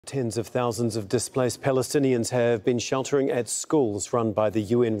Tens of thousands of displaced Palestinians have been sheltering at schools run by the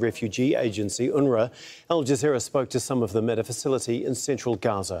UN refugee agency, UNRWA. Al Jazeera spoke to some of them at a facility in central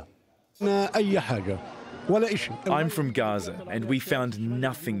Gaza. I'm from Gaza and we found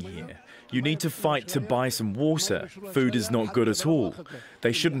nothing here. You need to fight to buy some water. Food is not good at all.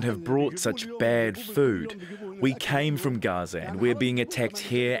 They shouldn't have brought such bad food. We came from Gaza and we're being attacked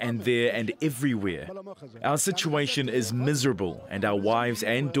here and there and everywhere. Our situation is miserable and our wives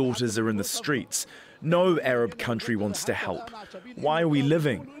and daughters are in the streets. No Arab country wants to help. Why are we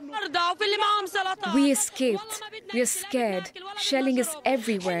living? We escaped. We are scared. Shelling is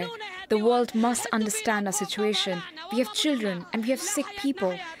everywhere. The world must understand our situation. We have children and we have sick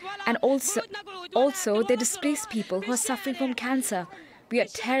people. And also the displaced people who are suffering from cancer. We are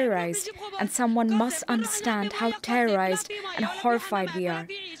terrorized, and someone must understand how terrorized and horrified we are.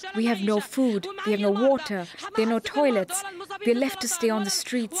 We have no food, we have no water, there are no toilets. We are left to stay on the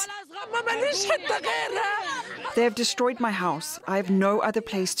streets. They have destroyed my house. I have no other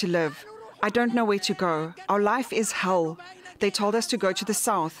place to live. I don't know where to go. Our life is hell. They told us to go to the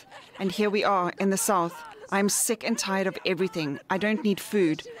south, and here we are in the south. I'm sick and tired of everything. I don't need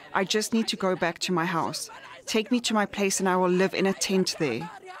food. I just need to go back to my house. Take me to my place and I will live in a tent there.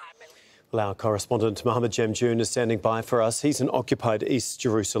 Well, our correspondent Mohammed Jamjoom is standing by for us. He's in occupied East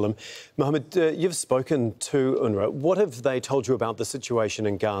Jerusalem. Mohammed, you've spoken to UNRWA. What have they told you about the situation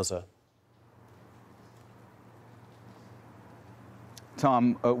in Gaza?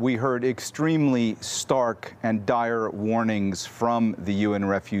 Tom, we heard extremely stark and dire warnings from the UN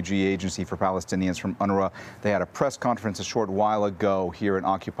Refugee Agency for Palestinians, from UNRWA. They had a press conference a short while ago here in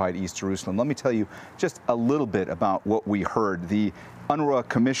occupied East Jerusalem. Let me tell you just a little bit about what we heard. The UNRWA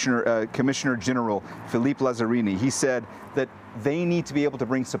Commissioner General Philippe Lazzarini, he said that they need to be able to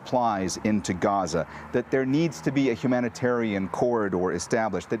bring supplies into Gaza, that there needs to be a humanitarian corridor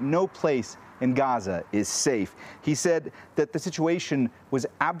established, that no place in Gaza is safe. He said that the situation was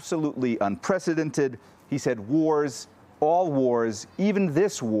absolutely unprecedented. He said wars, all wars, even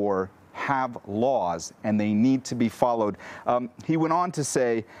this war, have laws and they need to be followed. He went on to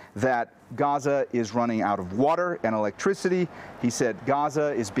say that Gaza is running out of water and electricity. He said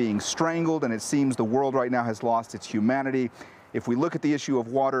Gaza is being strangled and it seems the world right now has lost its humanity. If we look at the issue of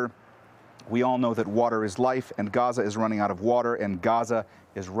water, we all know that water is life and Gaza is running out of water and Gaza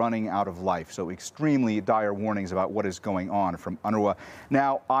is running out of life. So extremely dire warnings about what is going on from UNRWA.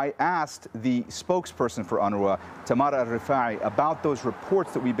 Now, I asked the spokesperson for UNRWA, Tamara al-Rifai, about those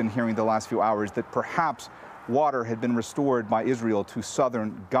reports that we've been hearing the last few hours that perhaps water had been restored by Israel to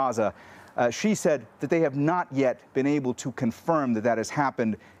southern Gaza. She said that they have not yet been able to confirm that that has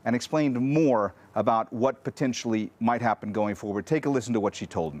happened and explained more about what potentially might happen going forward. Take a listen to what she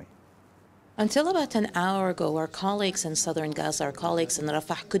told me. Until about an hour ago, our colleagues in southern Gaza, our colleagues in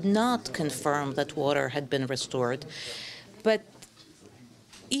Rafah, could not confirm that water had been restored. But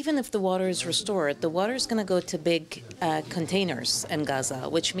even if the water is restored, the water is going to go to big containers in Gaza,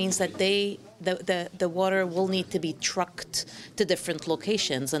 which means that the water will need to be trucked to different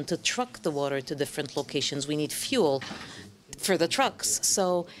locations. And to truck the water to different locations, we need fuel for the trucks.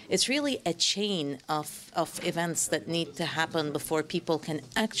 So it's really a chain of events that need to happen before people can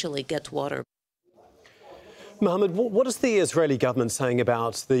actually get water. Mohammed, what is the Israeli government saying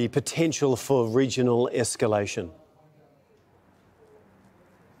about the potential for regional escalation?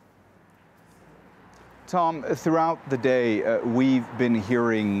 Tom, throughout the day, we've been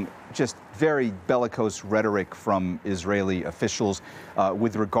hearing just very bellicose rhetoric from Israeli officials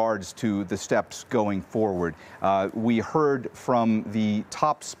with regards to the steps going forward. We heard from the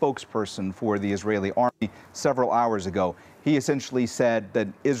top spokesperson for the Israeli army several hours ago. He essentially said that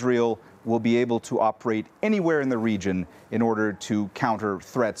Israel will be able to operate anywhere in the region in order to counter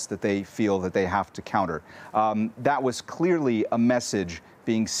threats that they feel that they have to counter. That was clearly a message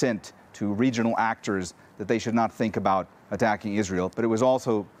being sent to regional actors that they should not think about attacking Israel, but it was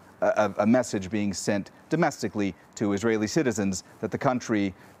also a message being sent domestically to Israeli citizens that the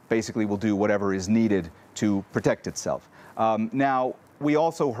country basically will do whatever is needed to protect itself. Now, we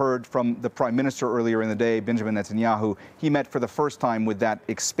also heard from the Prime Minister earlier in the day, Benjamin Netanyahu. He met for the first time with that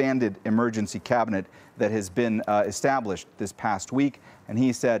expanded emergency cabinet that has been established this past week, and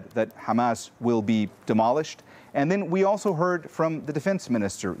he said that Hamas will be demolished. And then we also heard from the Defense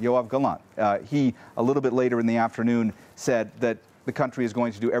Minister, Yoav Gallant. He, a little bit later in the afternoon, said that the country is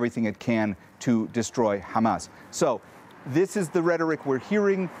going to do everything it can to destroy Hamas. So this is the rhetoric we're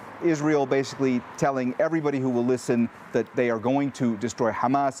hearing. Israel basically telling everybody who will listen that they are going to destroy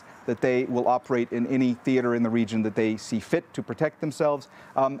Hamas, that they will operate in any theater in the region that they see fit to protect themselves.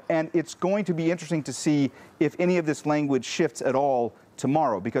 And it's going to be interesting to see if any of this language shifts at all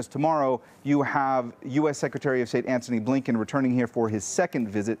tomorrow, because tomorrow you have U.S. Secretary of State Antony Blinken returning here for his second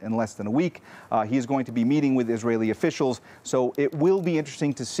visit in less than a week. He is going to be meeting with Israeli officials, so it will be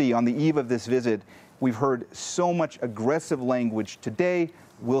interesting to see on the eve of this visit. We've heard so much aggressive language today.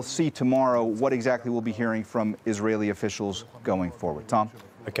 We'll see tomorrow what exactly we'll be hearing from Israeli officials going forward. Tom?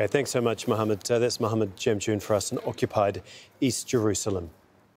 OK, thanks so much, Mohammed. That's Mohammed Jamjoom for us in occupied East Jerusalem.